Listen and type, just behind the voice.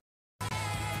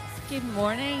Good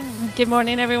morning. Good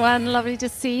morning, everyone. Lovely to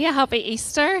see you. Happy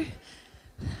Easter.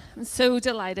 I'm so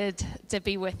delighted to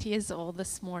be with you all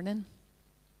this morning.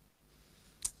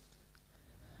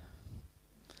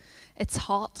 It's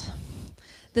hot.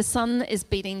 The sun is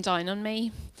beating down on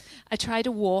me. I try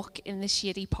to walk in the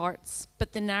shady parts,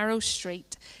 but the narrow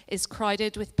street is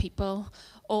crowded with people,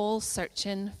 all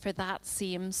searching for that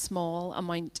same small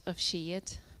amount of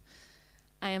shade.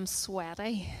 I am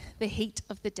sweaty. The heat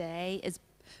of the day is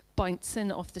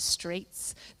bouncing off the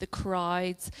streets, the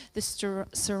crowds, the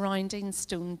surrounding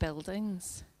stone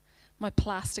buildings. My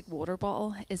plastic water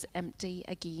bottle is empty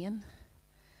again.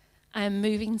 I am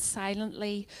moving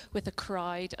silently with a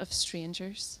crowd of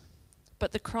strangers.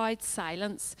 But the crowd's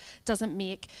silence doesn't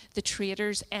make the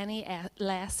traders any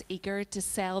less eager to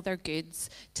sell their goods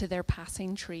to their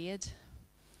passing trade.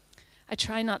 I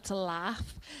try not to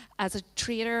laugh as a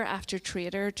trader after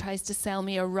trader tries to sell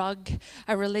me a rug,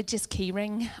 a religious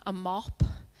keyring, a mop.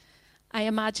 I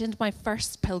imagined my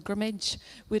first pilgrimage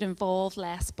would involve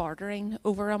less bartering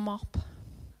over a mop.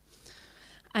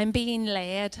 I'm being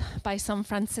led by some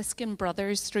Franciscan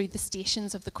brothers through the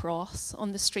Stations of the Cross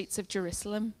on the streets of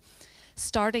Jerusalem,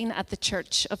 starting at the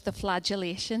Church of the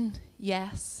Flagellation.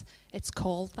 Yes, it's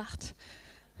called that.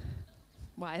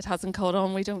 Why it hasn't caught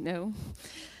on, we don't know.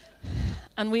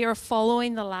 And we are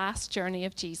following the last journey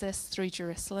of Jesus through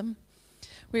Jerusalem.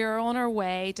 We are on our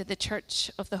way to the Church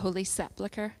of the Holy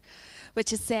Sepulchre,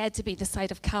 which is said to be the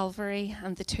site of Calvary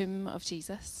and the tomb of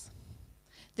Jesus.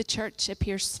 The church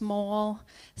appears small,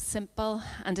 simple,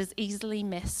 and is easily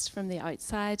missed from the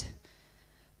outside.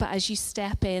 But as you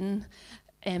step in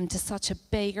to such a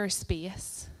bigger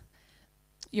space,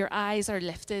 your eyes are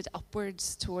lifted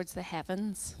upwards towards the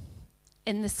heavens.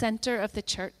 In the center of the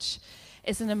church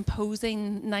is an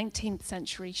imposing 19th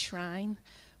century shrine,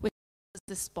 which is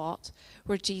the spot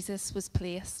where Jesus was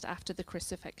placed after the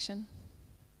crucifixion.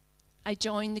 I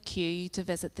join the queue to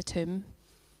visit the tomb.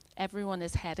 Everyone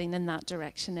is heading in that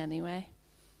direction anyway.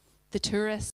 The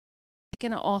tourists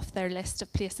taking it off their list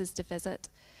of places to visit.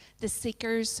 The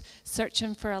seekers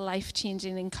searching for a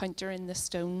life-changing encounter in the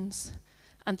stones.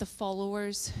 And the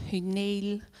followers who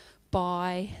kneel,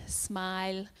 bow,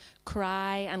 smile,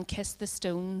 cry and kiss the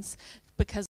stones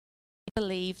because they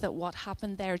believe that what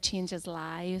happened there changes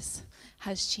lives,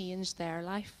 has changed their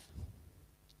life.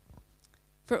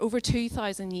 For over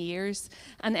 2,000 years,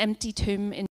 an empty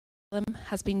tomb in Jerusalem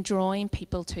has been drawing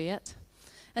people to it.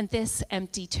 And this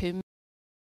empty tomb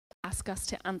asks us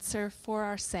to answer for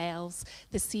ourselves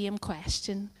the same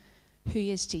question: who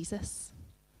is Jesus?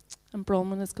 And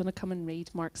Bronwyn is going to come and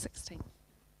read Mark 16.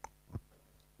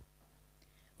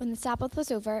 When the Sabbath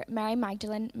was over, Mary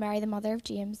Magdalene, Mary the mother of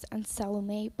James, and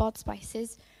Salome bought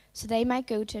spices so they might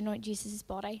go to anoint Jesus'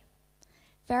 body.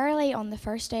 Verily, on the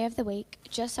first day of the week,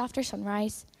 just after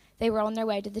sunrise, they were on their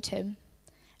way to the tomb.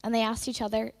 And they asked each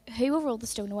other, "Who will roll the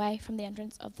stone away from the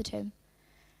entrance of the tomb?"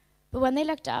 But when they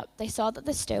looked up, they saw that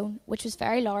the stone, which was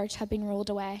very large, had been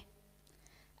rolled away.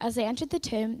 As they entered the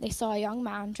tomb, they saw a young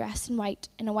man dressed in white,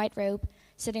 in a white robe,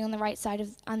 sitting on the right side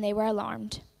and they were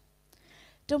alarmed.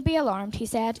 "Don't be alarmed," he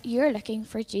said. "You are looking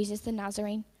for Jesus the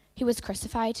Nazarene, who was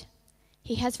crucified.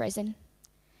 He has risen.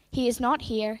 He is not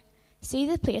here. See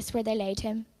the place where they laid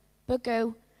him. But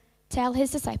go, tell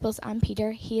his disciples and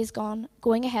Peter he is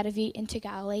going ahead of you into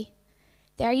Galilee.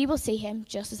 There you will see him,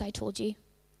 just as I told you."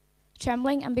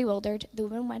 Trembling and bewildered, the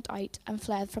women went out and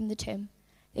fled from the tomb.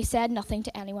 They said nothing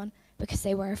to anyone because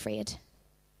they were afraid.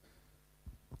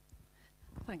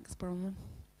 Thanks, Bronwyn.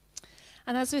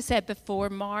 And as we said before,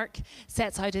 Mark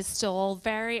sets out his stall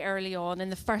very early on in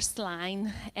the first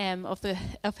line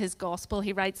of his gospel.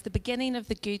 He writes the beginning of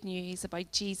the good news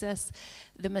about Jesus,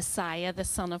 the Messiah, the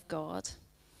Son of God.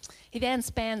 He then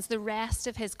spends the rest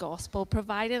of his gospel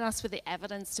providing us with the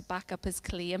evidence to back up his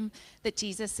claim that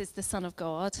Jesus is the Son of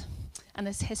God. And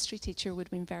his history teacher would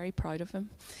have been very proud of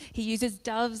him. He uses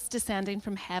doves descending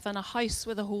from heaven, a house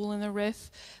with a hole in the roof,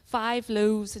 5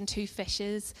 loaves and 2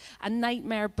 fishes, a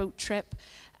nightmare boat trip,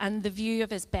 and the view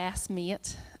of his best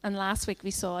mate. And last week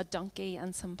we saw a donkey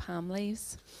and some palm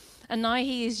leaves. And now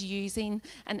he is using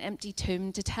an empty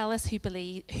tomb to tell us who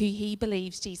he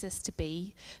believes Jesus to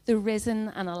be, the risen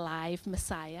and alive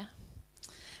Messiah.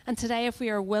 And today, if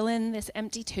we are willing, this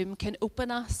empty tomb can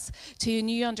open us to a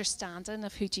new understanding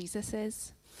of who Jesus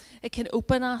is. It can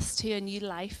open us to a new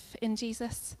life in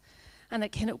Jesus, and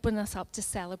it can open us up to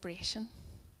celebration.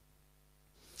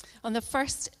 On the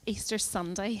first Easter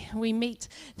Sunday, we meet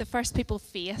the first people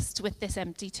faced with this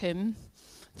empty tomb,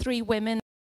 3 women.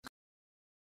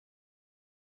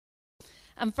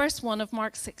 And verse 1 of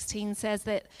Mark 16 says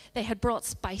that they had brought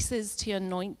spices to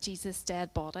anoint Jesus'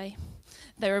 dead body.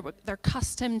 They're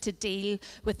accustomed to deal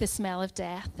with the smell of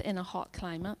death in a hot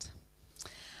climate.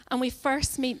 And we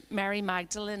first meet Mary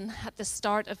Magdalene at the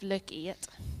start of Luke 8.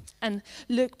 And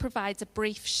Luke provides a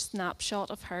brief snapshot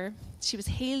of her. She was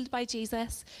healed by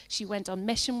Jesus, she went on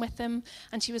mission with him,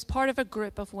 and she was part of a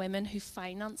group of women who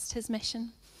financed his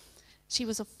mission. She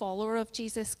was a follower of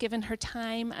Jesus, given her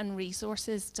time and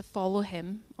resources to follow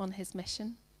him on his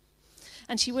mission.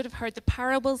 And she would have heard the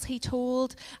parables he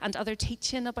told and other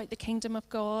teaching about the kingdom of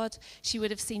God. She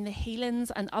would have seen the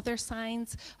healings and other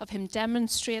signs of him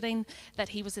demonstrating that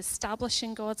he was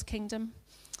establishing God's kingdom.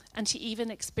 And she even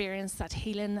experienced that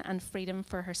healing and freedom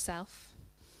for herself.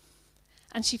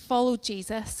 And she followed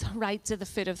Jesus right to the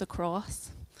foot of the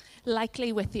cross,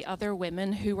 likely with the other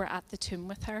women who were at the tomb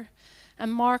with her.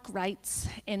 And Mark writes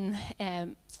in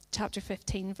chapter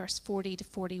 15, verse 40 to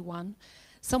 41,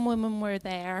 some women were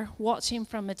there watching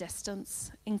from a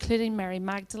distance, including Mary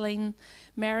Magdalene,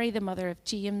 Mary the mother of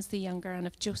James the younger and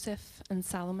of Joseph, and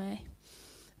Salome.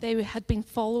 They had been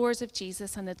followers of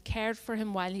Jesus and had cared for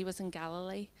him while he was in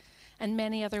Galilee, and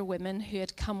many other women who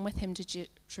had come with him to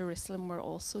Jerusalem were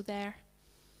also there.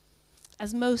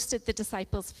 As most of the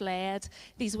disciples fled,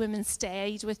 these women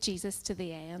stayed with Jesus to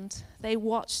the end. They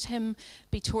watched him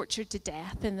be tortured to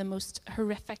death in the most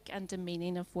horrific and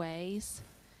demeaning of ways.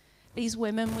 These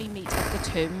women we meet at the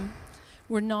tomb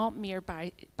were not mere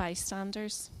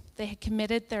bystanders. They had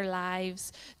committed their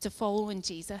lives to following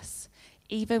Jesus,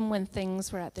 even when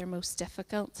things were at their most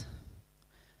difficult.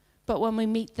 But when we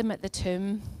meet them at the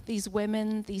tomb, these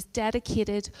women, these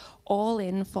dedicated,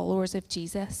 all-in followers of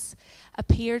Jesus,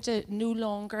 appear to no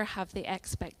longer have the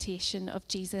expectation of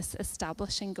Jesus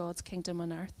establishing God's kingdom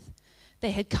on earth.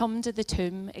 They had come to the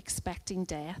tomb expecting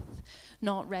death,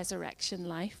 not resurrection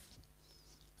life.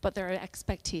 But their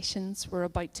expectations were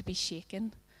about to be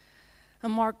shaken.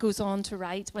 And Mark goes on to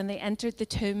write, when they entered the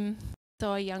tomb, they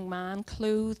saw a young man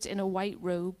clothed in a white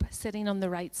robe sitting on the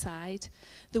right side.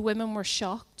 The women were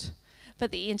shocked,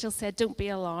 but the angel said, "Don't be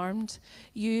alarmed.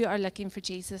 You are looking for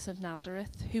Jesus of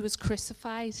Nazareth, who was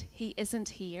crucified. He isn't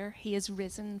here. He is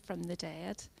risen from the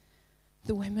dead."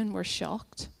 The women were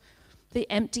shocked. The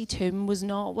empty tomb was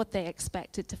not what they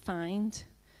expected to find.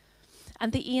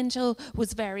 And the angel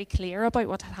was very clear about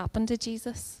what had happened to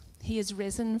Jesus. He is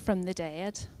risen from the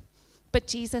dead. But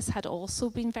Jesus had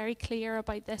also been very clear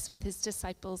about this with his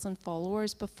disciples and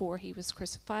followers before he was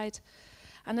crucified.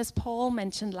 And as Paul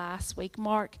mentioned last week,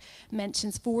 Mark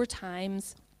mentions 4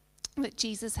 times that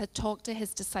Jesus had talked to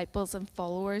his disciples and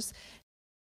followers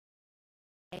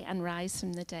and rise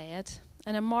from the dead.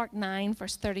 And in Mark 9,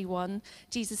 verse 31,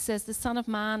 Jesus says, "The Son of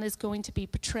Man is going to be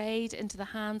betrayed into the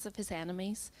hands of his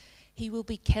enemies. He will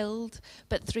be killed,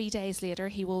 but 3 days later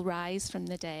he will rise from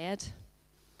the dead."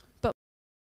 But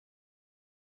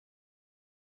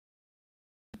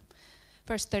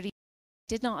verse 30,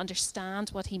 did not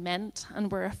understand what he meant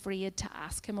and were afraid to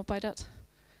ask him about it.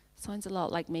 Sounds a lot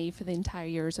like me for the entire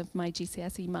years of my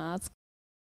GCSE maths.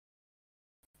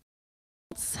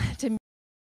 To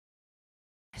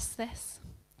miss this,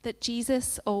 that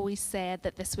Jesus always said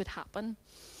that this would happen.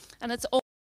 And it's always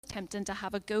tempting to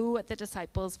have a go at the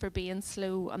disciples for being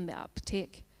slow on the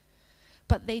uptake.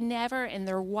 But they never in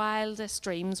their wildest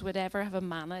dreams would ever have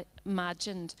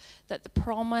imagined that the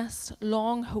promised,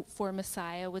 long hoped for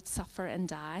Messiah would suffer and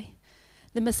die.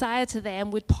 The Messiah to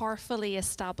them would powerfully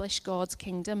establish God's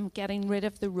kingdom, getting rid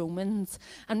of the Romans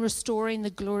and restoring the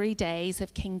glory days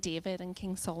of King David and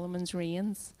King Solomon's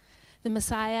reigns. The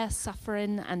Messiah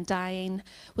suffering and dying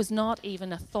was not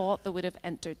even a thought that would have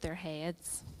entered their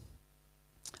heads.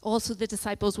 Also, the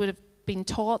disciples would have been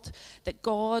taught that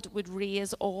God would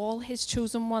raise all his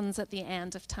chosen ones at the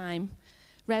end of time.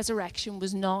 Resurrection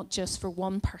was not just for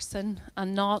one person,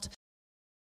 and not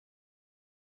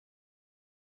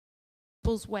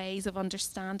people's ways of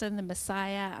understanding the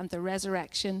Messiah and the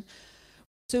resurrection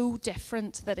so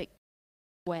different that it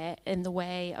went in the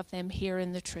way of them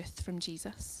hearing the truth from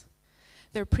Jesus.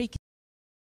 Their preconceived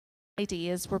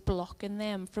ideas were blocking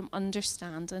them from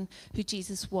understanding who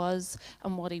Jesus was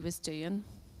and what he was doing.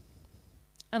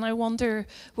 And I wonder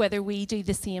whether we do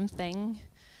the same thing.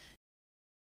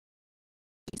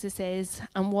 Jesus is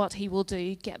and what he will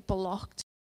do get blocked.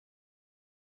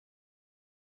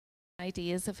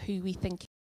 Ideas of who we think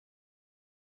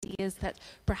he is that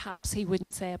perhaps he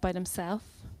wouldn't say about himself.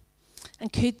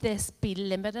 And could this be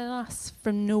limiting us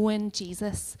from knowing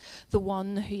Jesus, the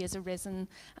one who is arisen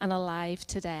and alive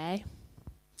today?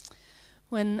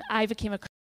 When I became a Christian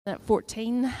at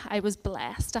 14, I was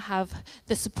blessed to have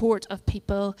the support of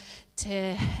people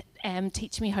to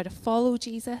teach me how to follow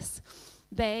Jesus.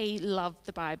 They loved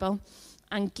the Bible,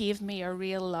 and gave me a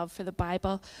real love for the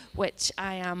Bible, which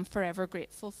I am forever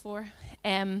grateful for.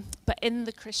 But in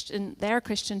their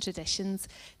Christian traditions,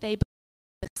 they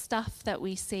the stuff that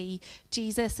we see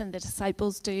Jesus and the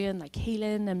disciples doing, like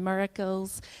healing and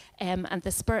miracles, and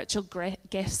the spiritual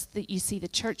gifts that you see the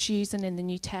church using in the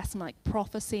New Testament, like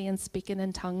prophecy and speaking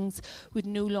in tongues, would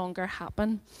no longer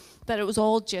happen. That it was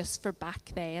all just for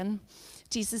back then.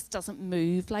 Jesus doesn't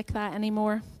move like that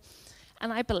anymore.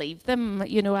 And I believed them.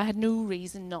 You know, I had no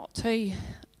reason not to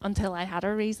until I had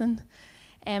a reason.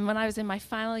 When I was in my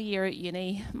final year at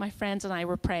uni, my friends and I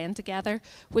were praying together,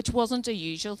 which wasn't a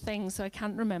usual thing, so I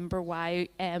can't remember why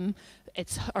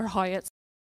it's or how it's.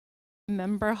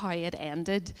 Remember how it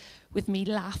ended with me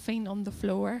laughing on the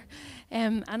floor.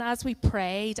 And as we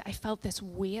prayed, I felt this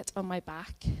weight on my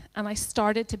back, and I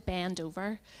started to bend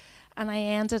over, and I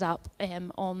ended up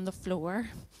on the floor,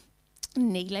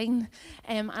 kneeling,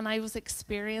 and I was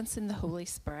experiencing the Holy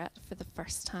Spirit for the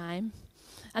first time.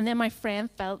 And then my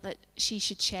friend felt that she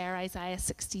should share Isaiah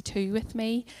 62 with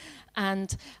me.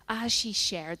 And as she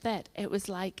shared that, it was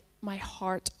like my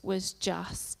heart was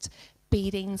just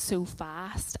beating so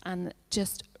fast and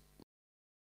just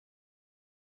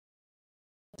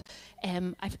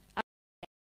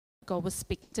God was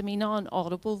speaking to me, not an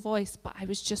audible voice, but I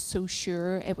was just so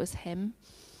sure it was him.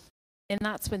 And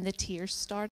that's when the tears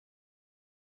started.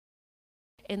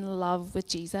 In love with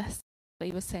Jesus, what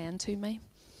he was saying to me.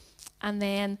 And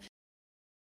then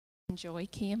joy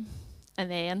came,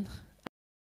 and then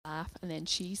I laughed, and then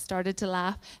she started to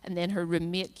laugh, and then her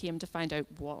roommate came to find out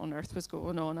what on earth was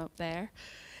going on up there.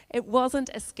 It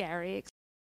wasn't a scary experience,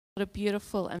 but a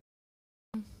beautiful and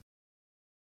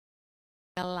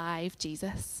alive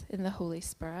Jesus in the Holy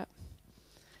Spirit.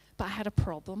 But I had a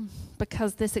problem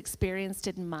because this experience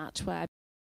didn't match what I.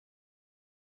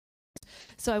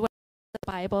 So I went to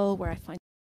the Bible where I found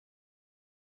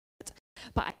it,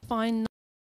 but I found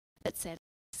that said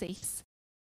cease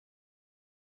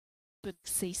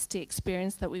to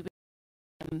experience that we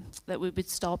would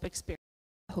stop experiencing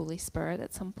the Holy Spirit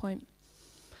at some point.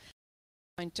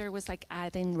 The encounter was like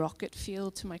adding rocket fuel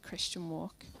to my Christian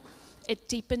walk. It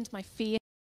deepened my faith.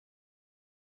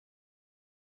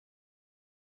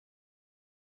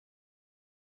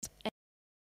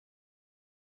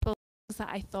 That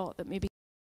I thought that maybe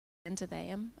into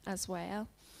them as well.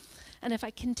 And if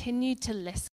I continued to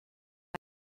listen,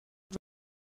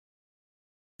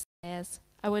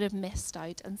 I would have missed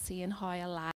out on seeing how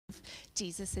alive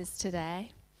Jesus is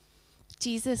today.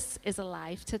 Jesus is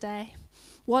alive today.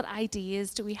 What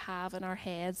ideas do we have in our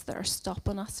heads that are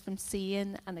stopping us from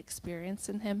seeing and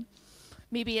experiencing him?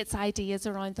 Maybe it's ideas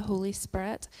around the Holy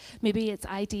Spirit. Maybe it's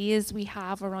ideas we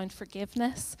have around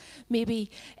forgiveness. Maybe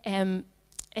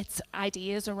it's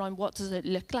ideas around what does it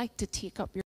look like to take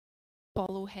up your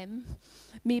follow him.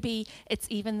 Maybe it's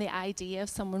even the idea of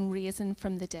someone raising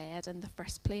from the dead in the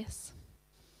first place.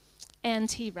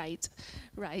 And he writes,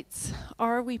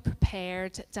 are we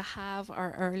prepared to have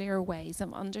our earlier ways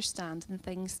of understanding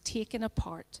things taken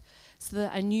apart so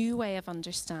that a new way of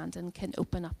understanding can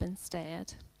open up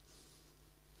instead?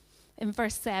 In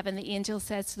verse 7, the angel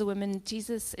says to the woman,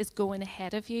 Jesus is going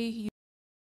ahead of you. You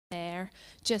are there,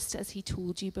 just as he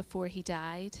told you before he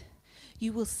died.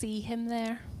 You will see him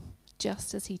there,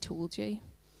 just as he told you.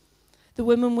 The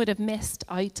women would have missed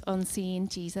out on seeing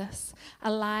Jesus,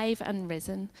 alive and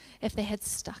risen, if they had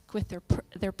stuck with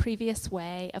their previous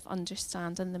way of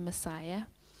understanding the Messiah.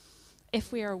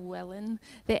 If we are willing,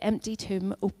 the empty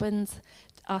tomb opens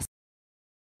us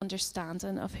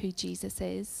understanding of who Jesus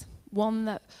is, one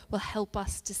that will help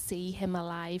us to see him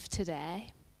alive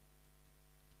today.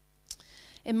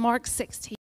 In Mark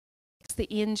 16, the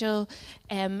angel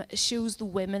shows the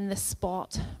women the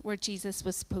spot where Jesus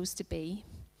was supposed to be.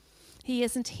 He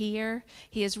isn't here.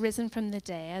 He has risen from the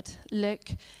dead. Look,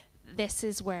 this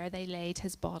is where they laid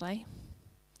his body.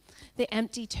 The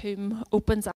empty tomb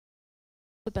opens up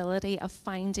the possibility of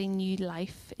finding new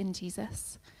life in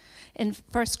Jesus. In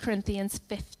 1 Corinthians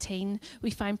 15, we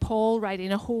find Paul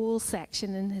writing a whole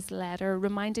section in his letter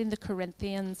reminding the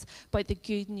Corinthians about the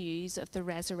good news of the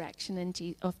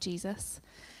resurrection of Jesus.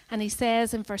 And he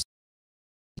says in verse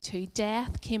 2,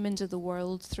 death came into the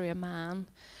world through a man.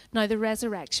 Now the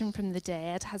resurrection from the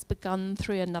dead has begun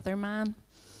through another man.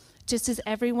 Just as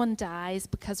everyone dies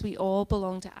because we all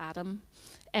belong to Adam,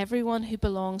 everyone who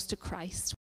belongs to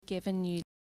Christ will be given new life.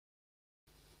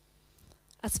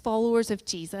 As followers of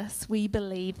Jesus, we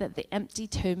believe that the empty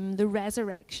tomb, the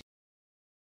resurrection,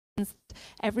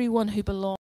 everyone who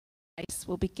belongs to Christ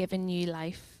will be given new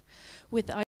life.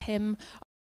 Without him,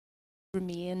 we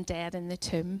remain dead in the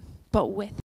tomb, but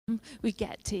with him, we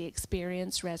get to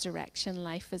experience resurrection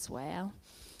life as well.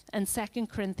 And 2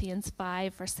 Corinthians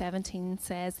 5 verse 17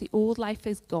 says, the old life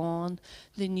is gone,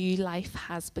 the new life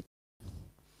has begun.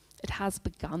 It has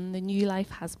begun, the new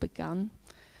life has begun.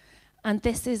 And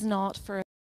this is not for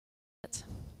it.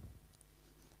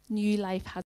 New life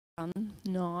has begun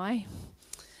now.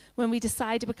 When we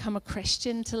decide to become a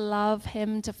Christian, to love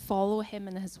him, to follow him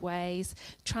in his ways,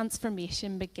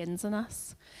 transformation begins in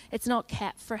us. It's not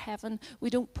kept for heaven. We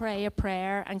don't pray a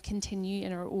prayer and continue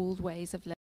in our old ways of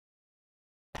living.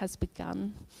 It has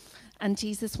begun. And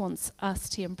Jesus wants us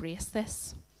to embrace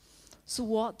this. So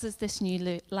what does this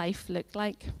new life look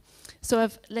like? So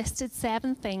I've listed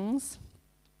 7 things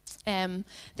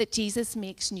that Jesus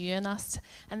makes new in us.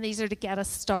 And these are to get us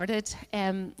started.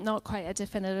 Not quite a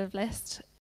definitive list.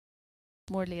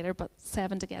 More later, but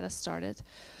 7 to get us started.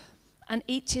 And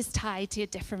each is tied to a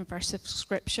different verse of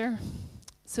scripture.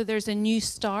 So there's a new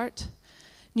start,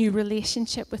 new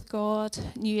relationship with God,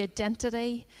 new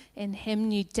identity in him,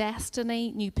 new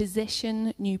destiny, new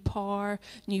position, new power,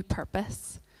 new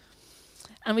purpose.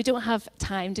 And we don't have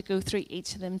time to go through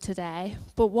each of them today.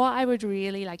 But what I would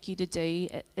really like you to do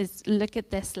is look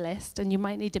at this list, and you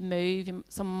might need to move.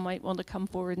 Someone might want to come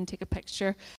forward and take a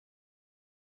picture.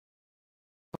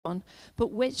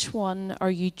 But which one are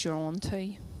you drawn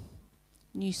to?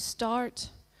 New start,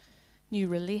 new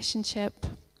relationship,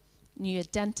 new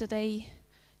identity,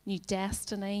 new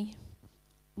destiny,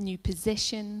 new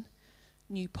position,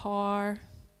 new power,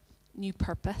 new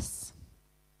purpose.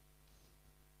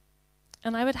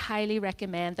 And I would highly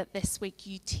recommend that this week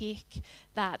you take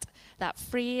that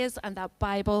phrase and that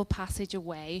Bible passage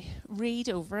away, read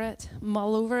over it,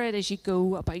 mull over it as you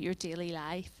go about your daily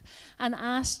life, and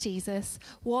ask Jesus,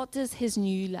 what does his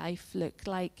new life look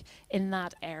like in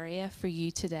that area for you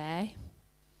today?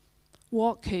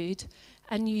 What could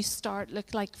a new start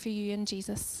look like for you in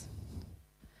Jesus?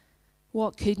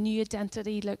 What could new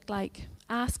identity look like?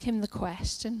 Ask him the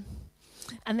question.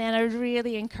 And then I would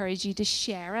really encourage you to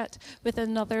share it with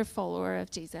another follower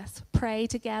of Jesus. Pray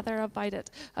together about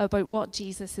it, about what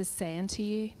Jesus is saying to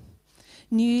you.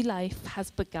 New life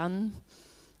has begun.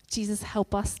 Jesus,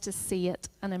 help us to see it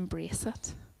and embrace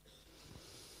it.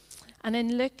 And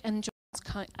in Luke and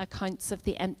John's accounts of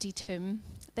the empty tomb,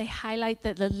 they highlight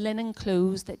that the linen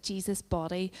clothes that Jesus'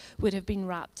 body would have been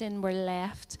wrapped in were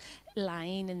left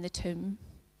lying in the tomb.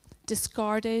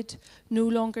 Discarded, no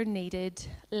longer needed,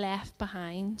 left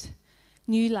behind.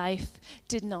 New life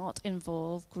did not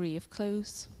involve grave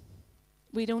clothes.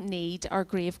 We don't need our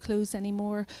grave clothes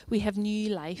anymore. We have new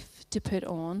life to put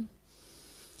on.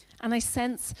 And I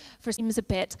sense for seems a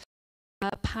bit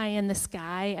pie in the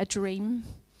sky, a dream.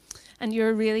 And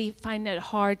you're really finding it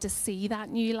hard to see that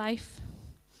new life.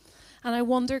 And I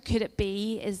wonder, could it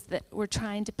be is that we're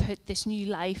trying to put this new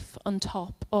life on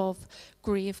top of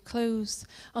grave clothes,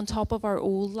 on top of our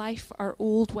old life, our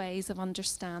old ways of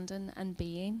understanding and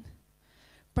being?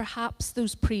 Perhaps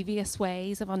those previous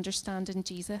ways of understanding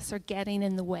Jesus are getting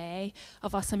in the way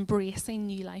of us embracing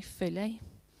new life fully.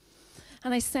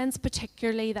 And I sense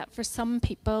particularly that for some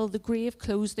people, the grave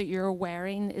clothes that you're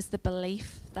wearing is the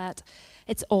belief that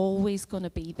it's always going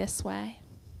to be this way.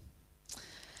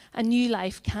 A new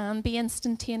life can be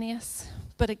instantaneous,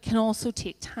 but it can also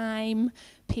take time,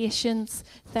 patience,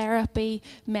 therapy,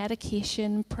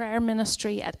 medication, prayer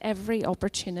ministry at every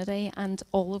opportunity, and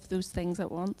all of those things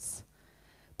at once.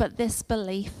 But this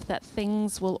belief that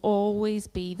things will always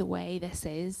be the way this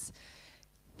is,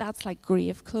 that's like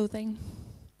grave clothing.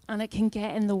 And it can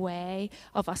get in the way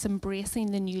of us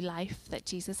embracing the new life that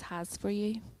Jesus has for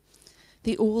you.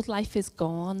 The old life is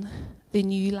gone, the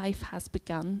new life has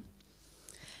begun.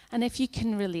 And if you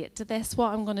can relate to this,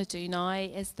 what I'm going to do now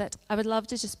is that I would love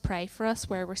to just pray for us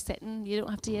where we're sitting. You don't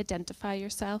have to identify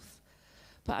yourself,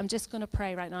 but I'm just going to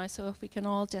pray right now. So if we can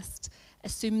all just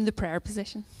assume the prayer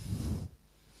position.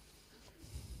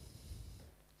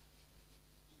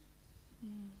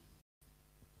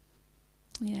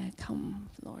 Yeah, come,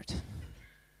 Lord.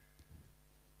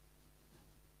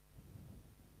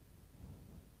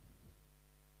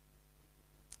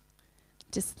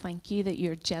 Just thank you that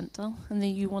you're gentle and that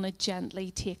you want to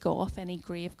gently take off any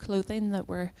grave clothing that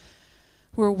we're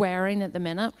wearing at the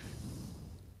minute.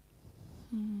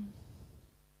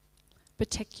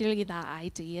 Particularly that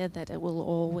idea that it will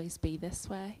always be this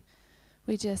way.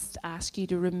 We just ask you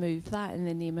to remove that in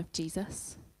the name of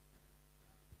Jesus.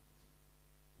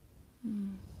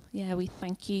 Yeah, we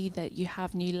thank you that you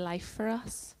have new life for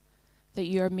us, that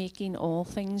you are making all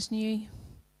things new.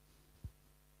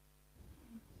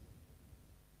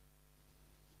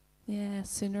 Yeah,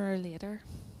 sooner or later,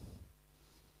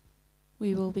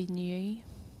 we will be new.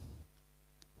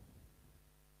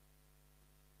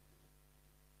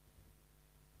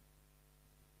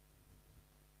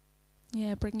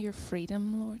 Yeah, bring your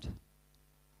freedom, Lord.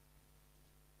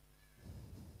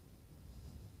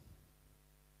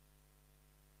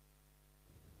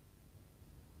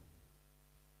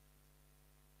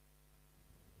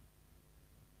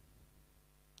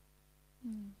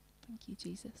 Thank you,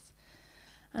 Jesus.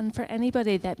 And for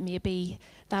anybody that maybe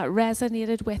that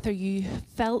resonated with, or you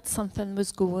felt something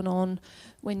was going on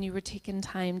when you were taking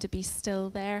time to be still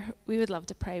there, we would love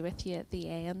to pray with you at the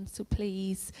end. So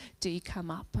please do come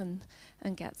up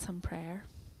and get some prayer.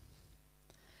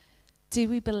 Do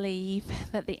we believe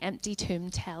that the empty tomb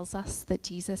tells us that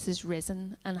Jesus is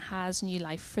risen and has new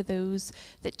life for those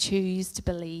that choose to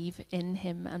believe in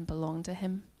him and belong to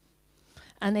him?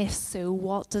 And if so,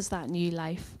 what does that new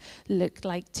life look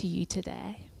like to you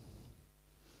today?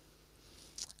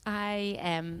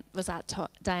 I was at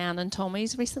Diane and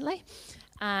Tommy's recently,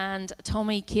 and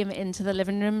Tommy came into the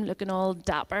living room looking all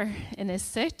dapper in his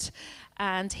suit,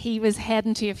 and he was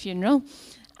heading to a funeral.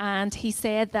 And he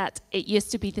said that it used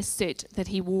to be the suit that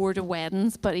he wore to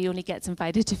weddings, but he only gets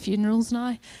invited to funerals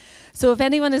now. So if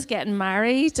anyone is getting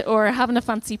married or having a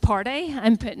fancy party,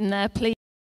 I'm putting a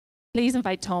please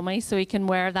invite Tommy so he can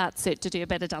wear that suit to do a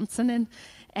bit of dancing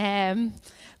in.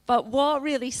 But what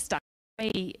really stuck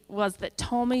with me was that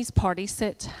Tommy's party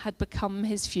suit had become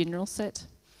his funeral suit.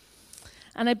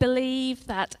 And I believe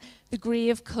that the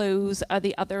grave clothes are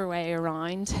the other way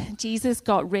around. Jesus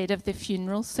got rid of the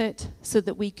funeral suit so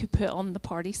that we could put on the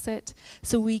party suit,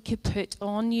 so we could put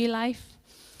on new life.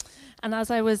 And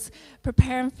as I was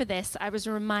preparing for this, I was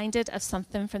reminded of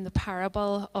something from the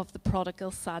parable of the prodigal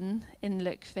son in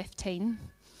Luke 15.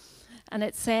 And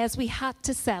it says, we had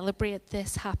to celebrate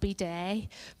this happy day,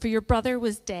 for your brother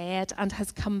was dead and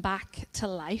has come back to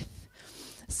life.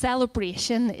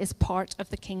 Celebration is part of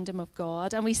the kingdom of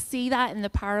God. And we see that in the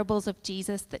parables of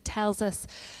Jesus that tells us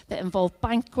that involve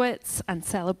banquets and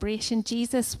celebration.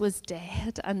 Jesus was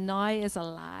dead and now is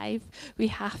alive. We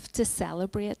have to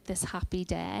celebrate this happy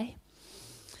day.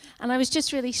 And I was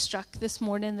just really struck this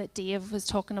morning that Dave was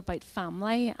talking about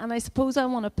family. And I suppose I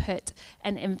want to put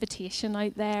an invitation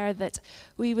out there that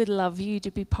we would love you to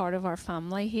be part of our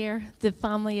family here, the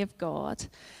family of God.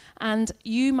 And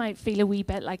you might feel a wee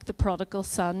bit like the prodigal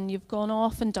son. You've gone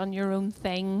off and done your own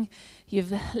thing.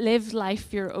 You've lived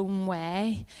life your own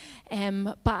way.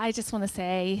 But I just want to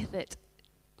say that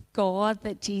God,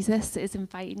 that Jesus is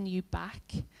inviting you back.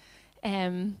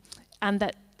 And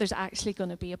that there's actually going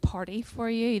to be a party for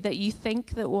you, that you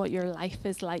think that what your life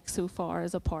is like so far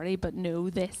is a party, but no,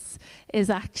 this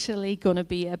is actually going to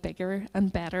be a bigger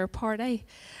and better party.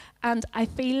 And I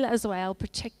feel as well,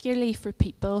 particularly for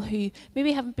people who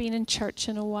maybe haven't been in church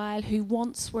in a while, who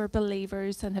once were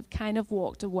believers and have kind of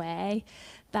walked away,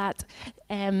 that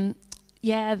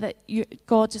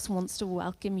God just wants to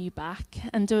welcome you back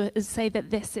and to say that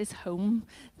this is home.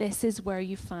 This is where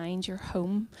you find your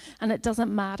home. And it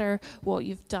doesn't matter what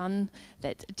you've done,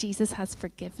 that Jesus has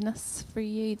forgiveness for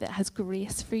you, that has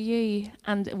grace for you,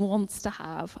 and wants to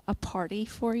have a party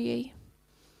for you.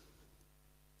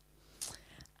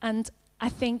 And I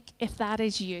think if that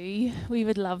is you, we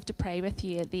would love to pray with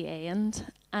you at the end.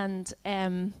 And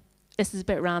this is a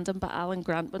bit random, but Alan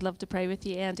Grant would love to pray with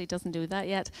you, and he doesn't do that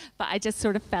yet. But I just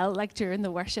sort of felt like during the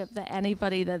worship that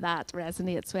anybody that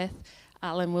resonates with,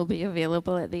 Alan will be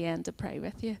available at the end to pray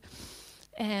with you.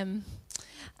 And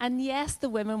yes, the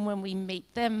women, when we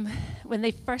meet them, when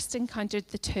they first encountered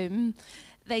the tomb,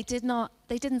 they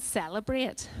didn't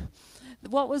celebrate.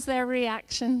 What was their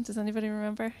reaction? Does anybody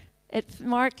remember?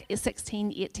 Mark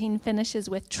 16:18 finishes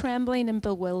with, trembling and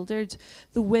bewildered,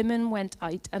 the women went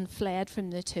out and fled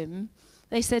from the tomb.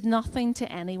 They said nothing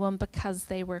to anyone because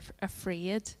they were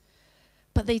afraid.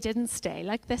 But they didn't stay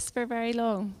like this for very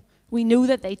long. We know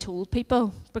that they told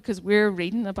people because we're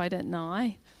reading about it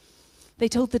now. They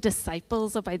told the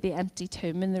disciples about the empty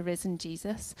tomb and the risen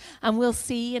Jesus. And we'll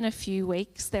see in a few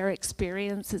weeks their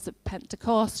experiences at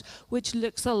Pentecost, which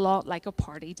looks a lot like a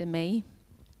party to me.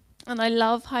 And I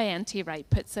love how N.T. Wright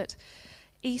puts it.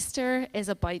 Easter is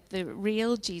about the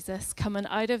real Jesus coming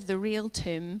out of the real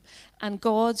tomb and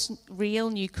God's real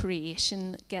new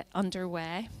creation get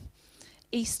underway.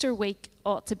 Easter week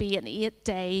ought to be an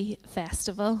 8-day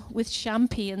festival with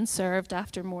champagne served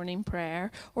after morning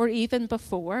prayer or even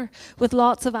before, with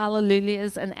lots of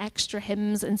alleluias and extra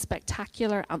hymns and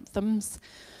spectacular anthems.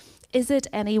 Is it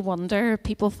any wonder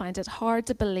people find it hard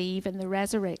to believe in the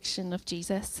resurrection of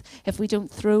Jesus if we don't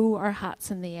throw our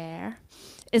hats in the air?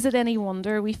 Is it any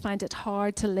wonder we find it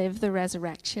hard to live the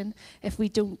resurrection if we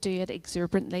don't do it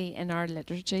exuberantly in our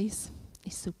liturgies?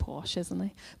 He's so posh, isn't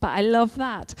he? But I love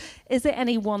that. Is it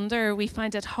any wonder we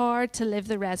find it hard to live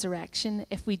the resurrection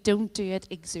if we don't do it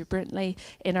exuberantly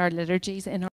in our liturgies,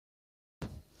 in our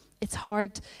It's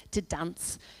hard to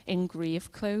dance in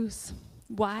grave clothes.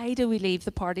 Why do we leave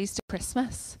the parties to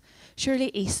Christmas?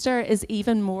 Surely Easter is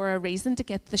even more a reason to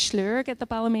get the slur, get the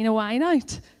Ballymena wine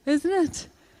out, isn't it?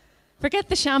 Forget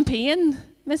the champagne,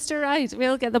 Mr. Right,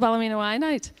 we'll get the Ballymena wine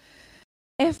out.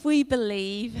 If we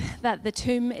believe that the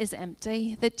tomb is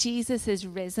empty, that Jesus is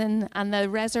risen, and the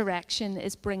resurrection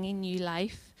is bringing new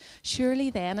life, surely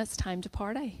then it's time to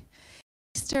party.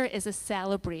 Easter is a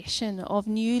celebration of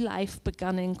new life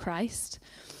begun in Christ.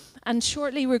 And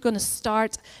shortly we're going to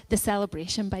start the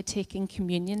celebration by taking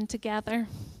communion together.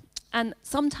 And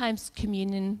sometimes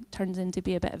communion turns into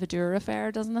be a bit of a dour affair,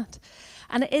 doesn't it?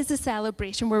 And it is a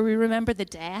celebration where we remember the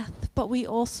death, but we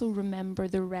also remember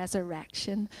the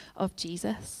resurrection of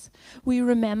Jesus. We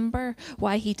remember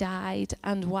why he died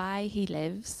and why he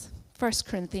lives. 1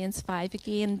 Corinthians 5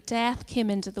 again, death came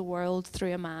into the world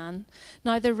through a man.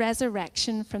 Now the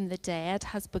resurrection from the dead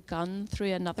has begun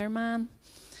through another man.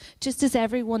 Just as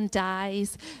everyone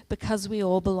dies because we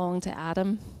all belong to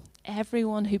Adam,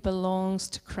 everyone who belongs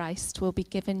to Christ will be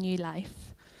given new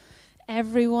life.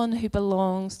 Everyone who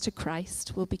belongs to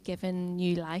Christ will be given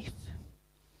new life.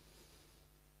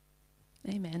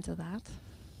 Amen to that.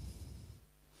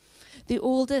 The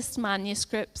oldest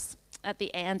manuscripts at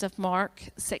the end of Mark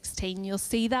 16, you'll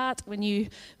see that when you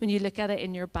look at it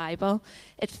in your Bible.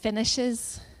 It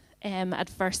finishes at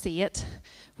verse 8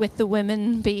 with the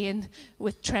women being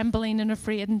with trembling and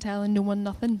afraid and telling no one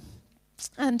nothing.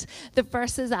 And the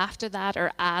verses after that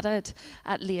are added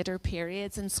at later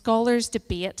periods, and scholars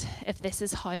debate if this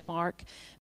is how Mark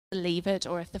believed it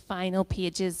or if the final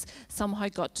pages somehow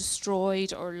got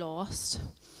destroyed or lost.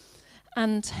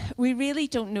 And we really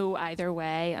don't know either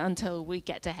way until we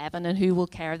get to heaven, and who will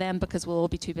care then, because we'll all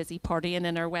be too busy partying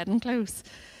in our wedding clothes.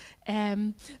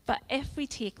 But if we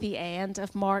take the end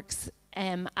of Mark's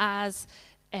as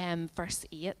verse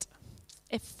 8,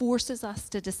 it forces us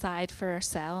to decide for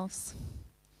ourselves.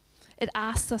 It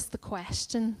asks us the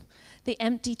question. The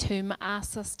empty tomb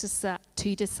asks us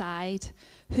to decide,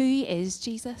 who is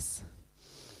Jesus?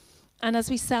 And as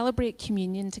we celebrate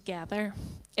communion together,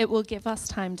 it will give us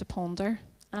time to ponder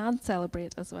and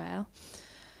celebrate as well.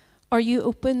 Are you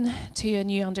open to a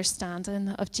new understanding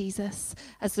of Jesus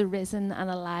as the risen and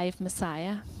alive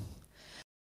Messiah?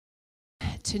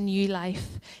 To new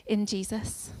life in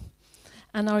Jesus?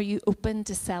 And are you open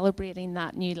to celebrating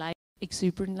that new life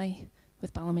exuberantly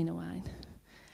with Ballymena wine?